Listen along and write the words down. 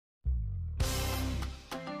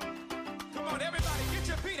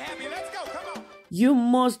You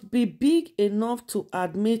must be big enough to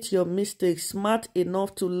admit your mistakes, smart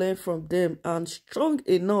enough to learn from them, and strong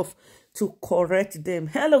enough to correct them.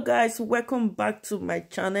 Hello guys, welcome back to my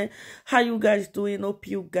channel. How you guys doing? Hope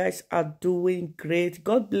you guys are doing great.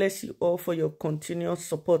 God bless you all for your continuous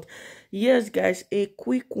support. Yes guys, a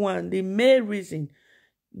quick one. The main reason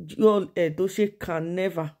Edochie can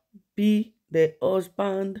never be the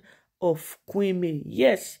husband of Queen May.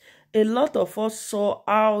 Yes, a lot of us saw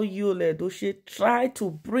how Edochie tried to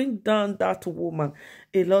bring down that woman.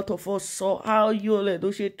 A lot of us saw how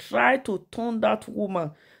Edochie tried to turn that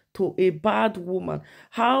woman to a bad woman.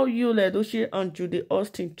 How Edochie and Judy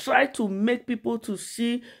Austin tried to make people to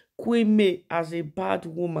see Queen May as a bad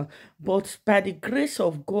woman. But by the grace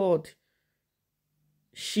of God,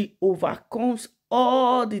 she overcomes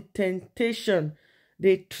all the temptation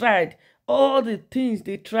they tried, all the things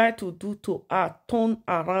they tried to do to her, turn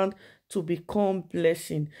around to become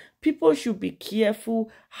blessing. People should be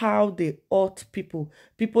careful how they hurt people.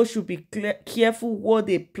 People should be careful what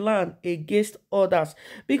they plan against others.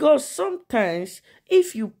 Because sometimes,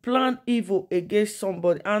 if you plan evil against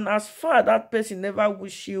somebody, and as far that person never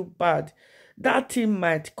wish you bad, that thing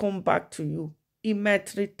might come back to you. It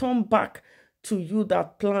might return back to you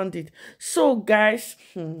that planned it. So guys,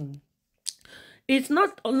 it's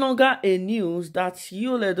not longer a news that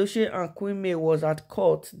Edochie and Queen May was at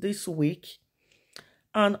court this week,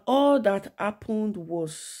 and all that happened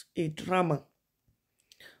was a drama.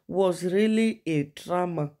 Was really a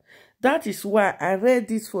drama. That is why I read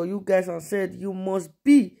this for you guys and said you must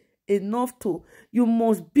be big enough to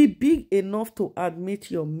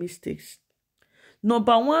admit your mistakes.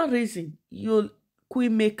 Number one reason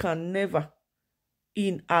Queen May can never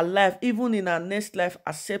in her life, even in her next life,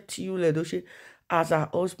 accept Edochie as her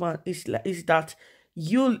husband is that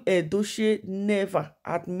Edochie never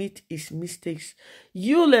admit his mistakes.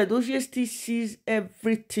 Edochie still sees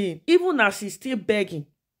everything, even as he's still begging.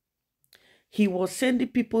 He was sending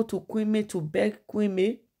people to Queen May to beg Queen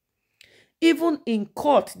May. Even in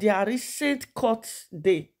court, their recent court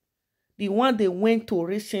day, the one they went to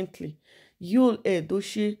recently,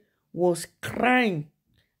 Edochie was crying,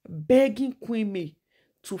 begging Queen May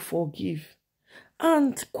to forgive.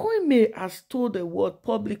 And Queen May has told the world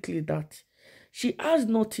publicly that she has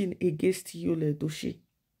nothing against Edochie.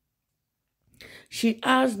 She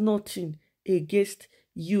has nothing against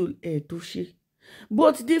Edochie.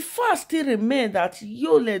 But the fact still remains that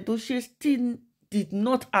Edochie still did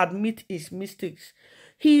not admit his mistakes.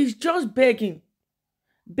 He is just begging,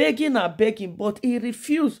 but he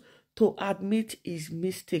refused to admit his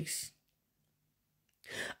mistakes.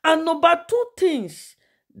 And number two things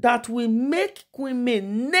that will make Queen May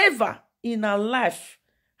never in her life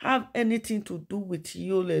have anything to do with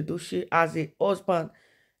Edochie as a husband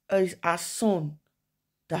is her son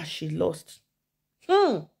that she lost.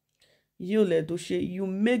 Edochie, you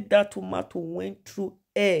make that woman to went through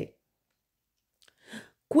air.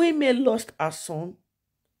 Queen May lost her son,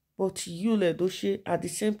 but Edochie at the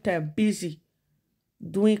same time busy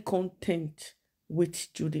doing content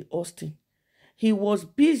with Judy Austin. He was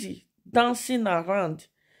busy dancing around.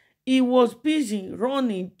 He was busy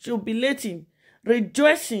running, jubilating,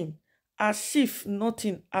 rejoicing as if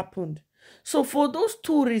nothing happened. So for those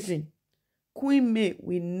two reasons, Queen May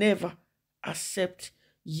will never accept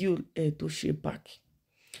Edochie back.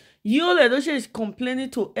 Edochie is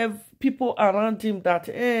complaining to people around him that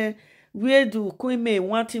where do Queen May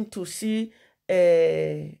want him to see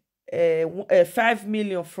 5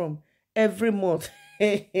 million from every month?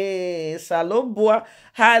 Salobua,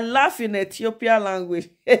 I laugh in Ethiopian language.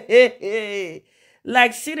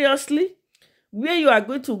 Like seriously, where you are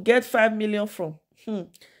going to get 5 million from?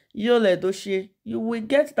 Edochie, you will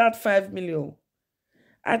get that 5 million.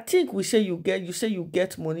 I think you say you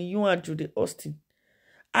get money, you and Judy Austin.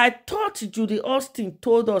 I thought Judy Austin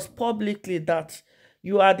told us publicly that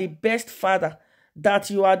you are the best father, that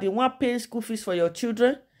you are the one paying school fees for your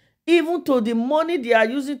children, even to the money they are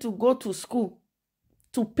using to go to school,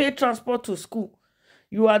 to pay transport to school.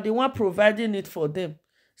 You are the one providing it for them.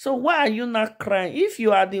 So why are you not crying? If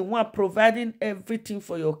you are the one providing everything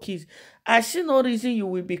for your kids, I see no reason you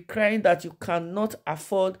will be crying that you cannot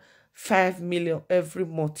afford 5 million every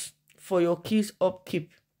month for your kids'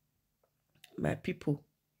 upkeep. My people,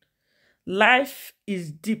 life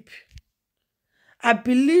is deep. I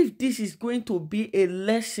believe this is going to be a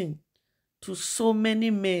lesson to so many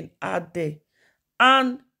men out there,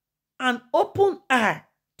 and an open eye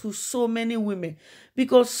to so many women,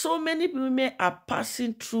 because so many women are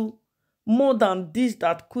passing through more than this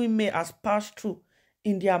that Queen May has passed through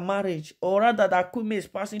in their marriage, or rather that Queen May is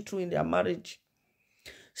passing through in their marriage.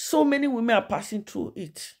 So many women are passing through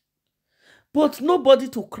it. But nobody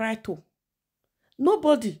to cry to.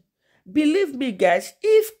 Nobody. Believe me, guys,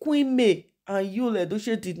 if Queen May and Yul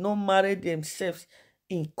Edochie did not marry themselves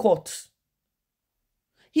in court,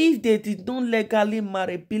 if they did not legally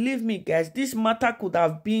marry, believe me, guys, this matter could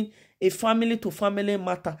have been a family-to-family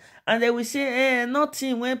matter. And they will say,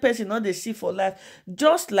 nothing when person not they see for life.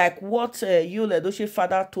 Just like what Yul Edochie's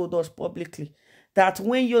father told us publicly. That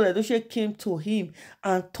when Yul Edochie came to him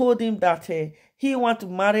and told him that he want to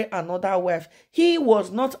marry another wife, he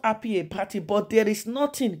was not happy about it, but there is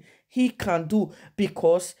nothing he can do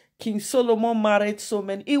because King Solomon married so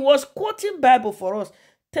many. He was quoting Bible for us,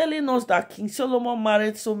 telling us that King Solomon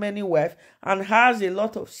married so many wives and has a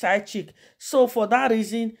lot of side chick. So for that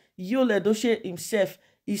reason, Yul Edochie himself,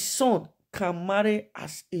 his son, can marry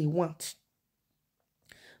as he wants.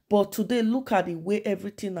 But today, look at the way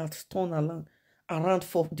everything has turned around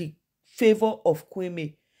for the favor of Queen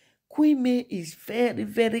May. Queen May is very,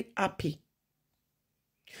 very happy.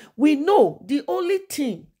 We know the only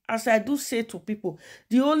thing, as I do say to people,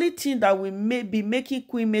 the only thing that we may be making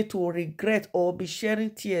Queen May to regret or be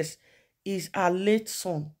shedding tears is her late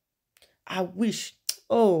son. I wish,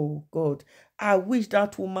 oh God, I wish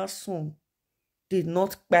that woman's son did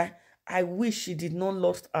not die. I wish she did not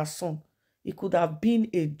lost her son. It could have been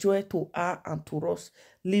a joy to her and to us,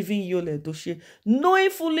 leaving Yul Edochie, knowing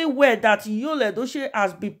fully well that Yul Edochie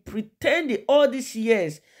has been pretending all these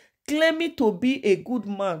years, claiming to be a good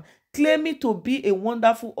man, claiming to be a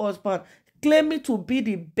wonderful husband, claiming to be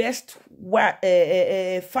the best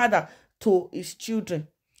father to his children,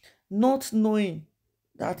 not knowing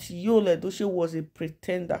that Yul Edochie was a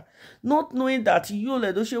pretender, not knowing that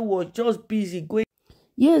Yul Edochie was just busy going.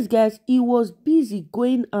 Yes, guys, he was busy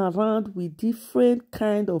going around with different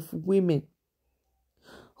kind of women.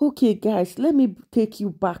 Okay, guys, let me take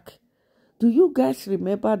you back. Do you guys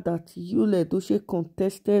remember that Yul Edochie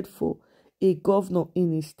contested for a governor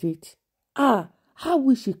in his state? How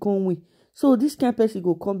will she come win? So this kind of person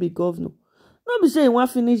go come be governor. Not be saying he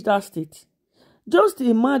want finish that state. Just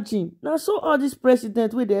imagine. Now, so all these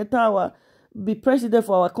presidents wey dey enter be president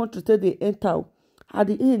for our country till they enter. At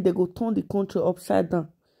the end, they go turn the country upside down.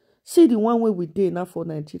 See the one way we dey now for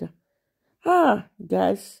Nigeria.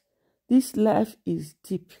 Guys, this life is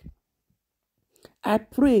deep. I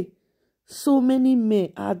pray so many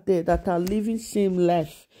men out there that are living same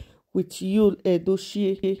life with Yul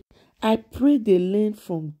Edochie. I pray they learn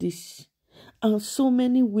from this. And so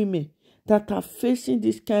many women that are facing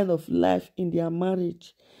this kind of life in their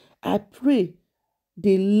marriage, I pray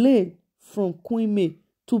they learn from Queen May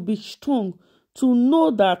to be strong, to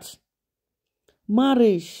know that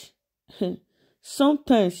marriage,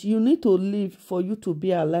 sometimes you need to live for you to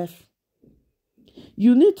be alive.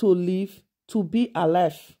 You need to live to be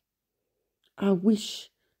alive. I wish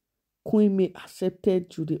Queen May accepted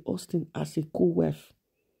Judy Austin as a co-wife.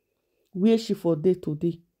 Where she for day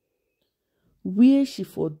today? Where she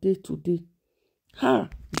for day today?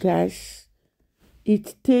 Guys,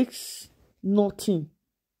 it takes nothing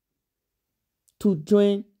to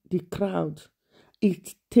join the crowd.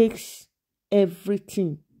 It takes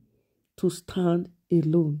everything to stand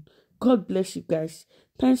alone. God bless you guys.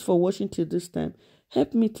 Thanks for watching till this time.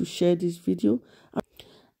 Help me to share this video.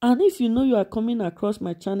 And if you know you are coming across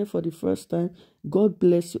my channel for the first time, God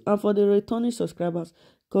bless you. And for the returning subscribers,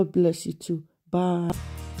 God bless you too. Bye.